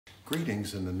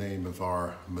Greetings in the name of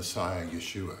our Messiah,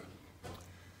 Yeshua.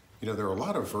 You know, there are a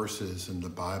lot of verses in the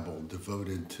Bible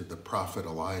devoted to the prophet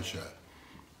Elijah,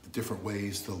 the different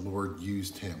ways the Lord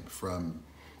used him, from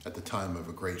at the time of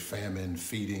a great famine,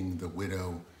 feeding the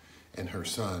widow and her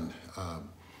son,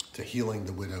 to healing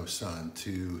the widow's son,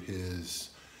 to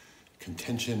his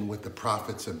contention with the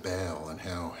prophets of Baal and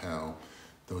how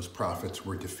those prophets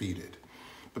were defeated.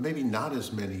 But maybe not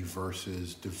as many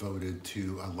verses devoted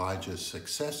to Elijah's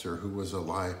successor, who was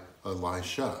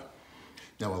Elisha.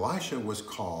 Now, Elisha was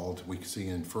called, we see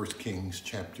in 1 Kings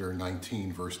chapter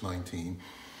 19, verse 19,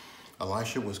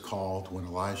 Elisha was called when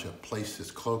Elijah placed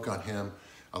his cloak on him.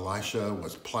 Elisha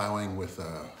was plowing with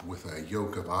a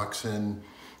yoke of oxen,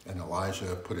 and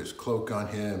Elijah put his cloak on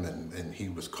him, and he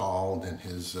was called, and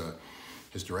his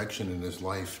direction in his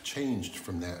life changed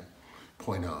from that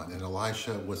point on. And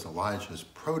Elisha was Elijah's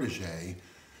protege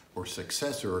or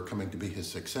successor, or coming to be his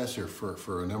successor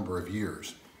for a number of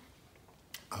years.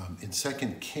 In 2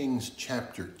 Kings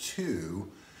chapter 2,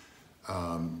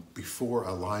 before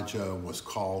Elijah was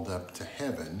called up to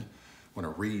heaven, I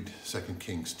want to read 2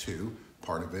 Kings 2,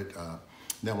 part of it.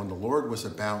 Now when the Lord was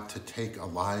about to take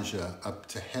Elijah up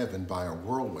to heaven by a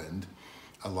whirlwind,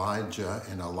 Elijah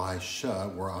and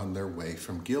Elisha were on their way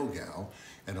from Gilgal,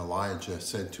 and Elijah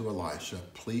said to Elisha,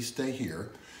 "Please stay here,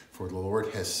 for the Lord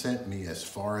has sent me as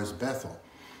far as Bethel."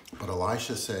 But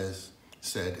Elisha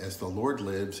said, "As the Lord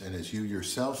lives and as you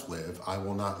yourself live, I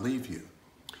will not leave you."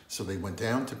 So they went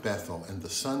down to Bethel, and the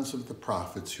sons of the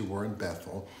prophets who were in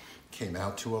Bethel came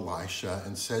out to Elisha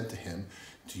and said to him,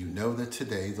 "Do you know that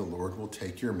today the Lord will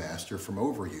take your master from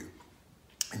over you?"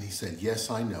 And he said,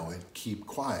 "Yes, I know it. Keep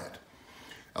quiet."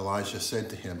 Elijah said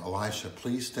to him, "Elisha,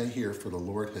 please stay here, for the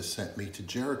Lord has sent me to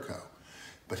Jericho."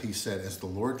 But he said, "As the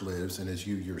Lord lives and as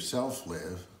you yourself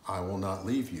live, I will not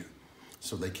leave you."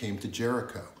 So they came to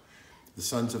Jericho. The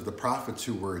sons of the prophets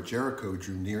who were at Jericho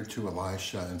drew near to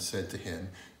Elisha and said to him,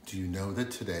 "Do you know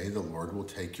that today the Lord will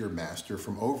take your master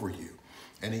from over you?"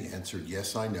 And he answered,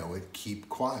 "Yes, I know it. Keep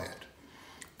quiet."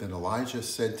 Then Elijah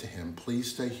said to him,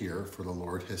 "Please stay here, for the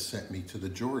Lord has sent me to the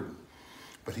Jordan."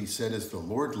 But he said, "As the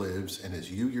Lord lives and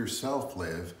as you yourself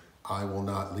live, I will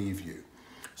not leave you."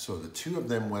 So the two of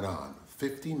them went on.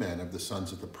 50 men of the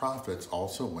sons of the prophets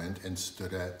also went and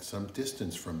stood at some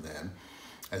distance from them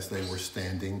as they were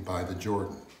standing by the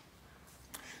Jordan.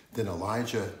 Then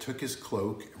Elijah took his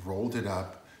cloak, rolled it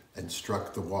up, and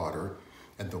struck the water,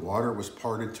 and the water was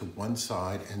parted to one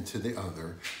side and to the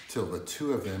other, till the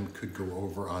two of them could go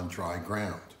over on dry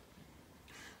ground.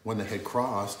 When they had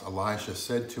crossed, Elisha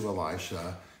said to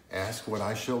Elisha, "Ask what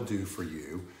I shall do for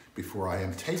you before I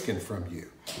am taken from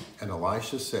you." And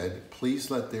Elisha said,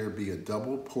 "Please let there be a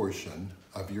double portion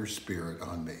of your spirit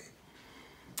on me."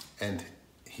 And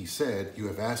he said, "You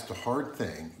have asked a hard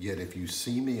thing, yet if you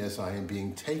see me as I am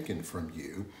being taken from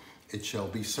you, it shall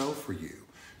be so for you.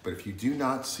 But if you do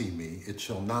not see me, it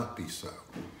shall not be so."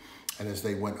 And as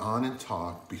they went on and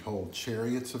talked, behold,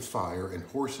 chariots of fire and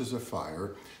horses of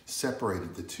fire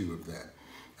separated the two of them.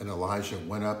 And Elijah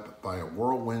went up by a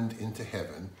whirlwind into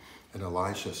heaven, and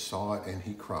Elisha saw it, and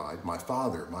he cried, my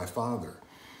father,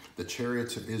 the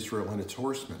chariots of Israel and its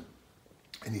horsemen."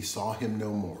 And he saw him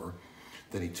no more.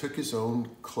 Then he took his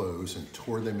own clothes and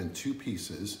tore them in two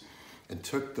pieces, and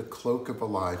took the cloak of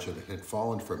Elijah that had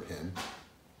fallen from him,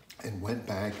 and went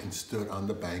back and stood on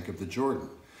the bank of the Jordan.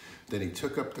 Then he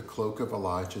took up the cloak of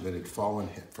Elijah that had fallen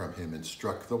from him and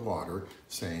struck the water,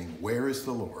 saying, "Where is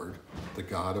the Lord, the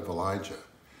God of Elijah?"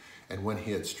 And when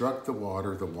he had struck the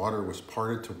water was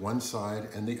parted to one side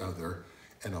and the other,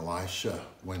 and Elisha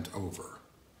went over.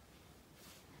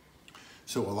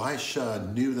 So Elisha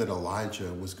knew that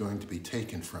Elijah was going to be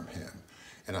taken from him.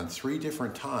 And on 3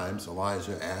 different times,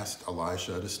 Elijah asked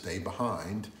Elisha to stay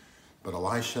behind, but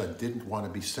Elisha didn't want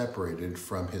to be separated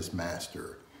from his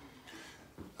master.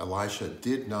 Elisha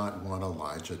did not want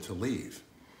Elijah to leave.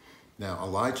 Now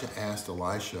Elijah asked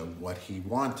Elisha what he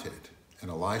wanted,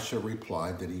 and Elisha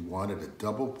replied that he wanted a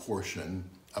double portion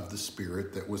of the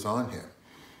spirit that was on him.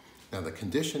 Now the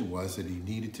condition was that he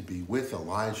needed to be with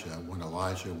Elijah when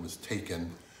Elijah was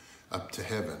taken up to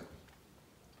heaven.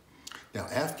 Now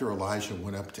after Elijah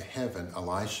went up to heaven,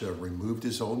 Elisha removed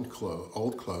his old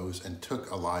clothes and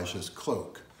took Elijah's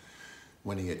cloak.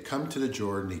 When he had come to the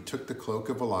Jordan, he took the cloak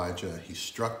of Elijah, he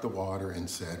struck the water and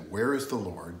said, "Where is the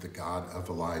Lord, the God of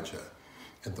Elijah?"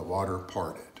 And the water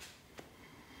parted.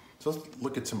 So let's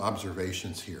look at some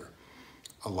observations here.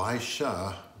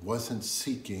 Elisha wasn't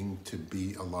seeking to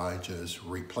be Elijah's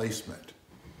replacement.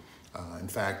 In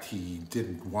fact, he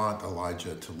didn't want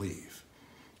Elijah to leave.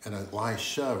 And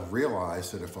Elisha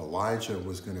realized that if Elijah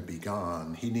was going to be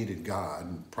gone, he needed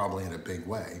God, probably in a big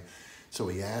way. So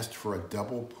he asked for a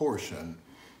double portion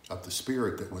of the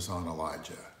spirit that was on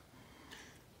Elijah.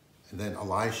 And then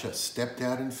Elisha stepped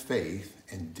out in faith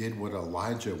and did what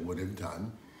Elijah would have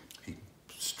done. He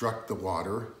struck the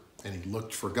water and he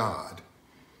looked for God.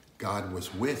 God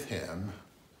was with him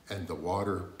and the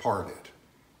water parted.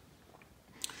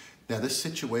 Now, this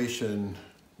situation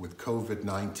with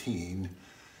COVID-19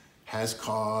 has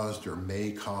caused or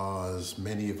may cause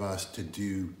many of us to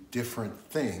do different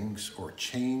things or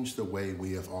change the way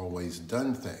we have always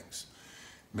done things.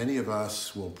 Many of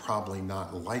us will probably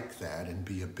not like that and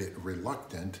be a bit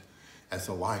reluctant, as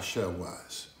Elisha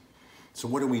was. So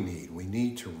what do we need? We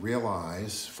need to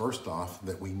realize, first off,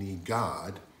 that we need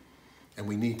God, and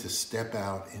we need to step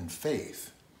out in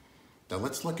faith. Now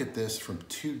let's look at this from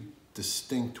two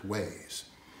distinct ways.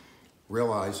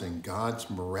 Realizing God's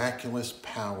miraculous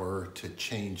power to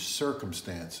change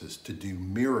circumstances, to do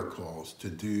miracles, to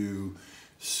do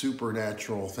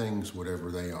supernatural things,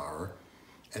 whatever they are,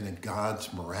 and then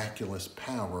God's miraculous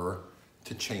power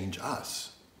to change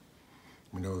us.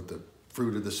 We know the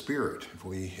fruit of the Spirit. If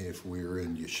we're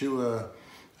in Yeshua,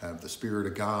 have the Spirit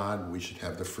of God, we should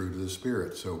have the fruit of the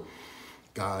Spirit. So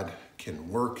God can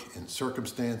work in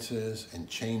circumstances and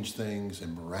change things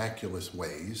in miraculous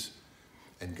ways.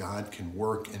 And God can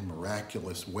work in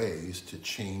miraculous ways to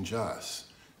change us,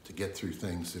 to get through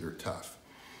things that are tough.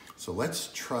 So let's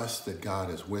trust that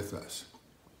God is with us.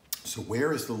 So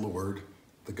where is the Lord,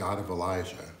 the God of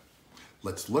Elijah?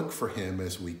 Let's look for him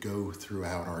as we go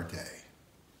throughout our day.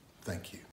 Thank you.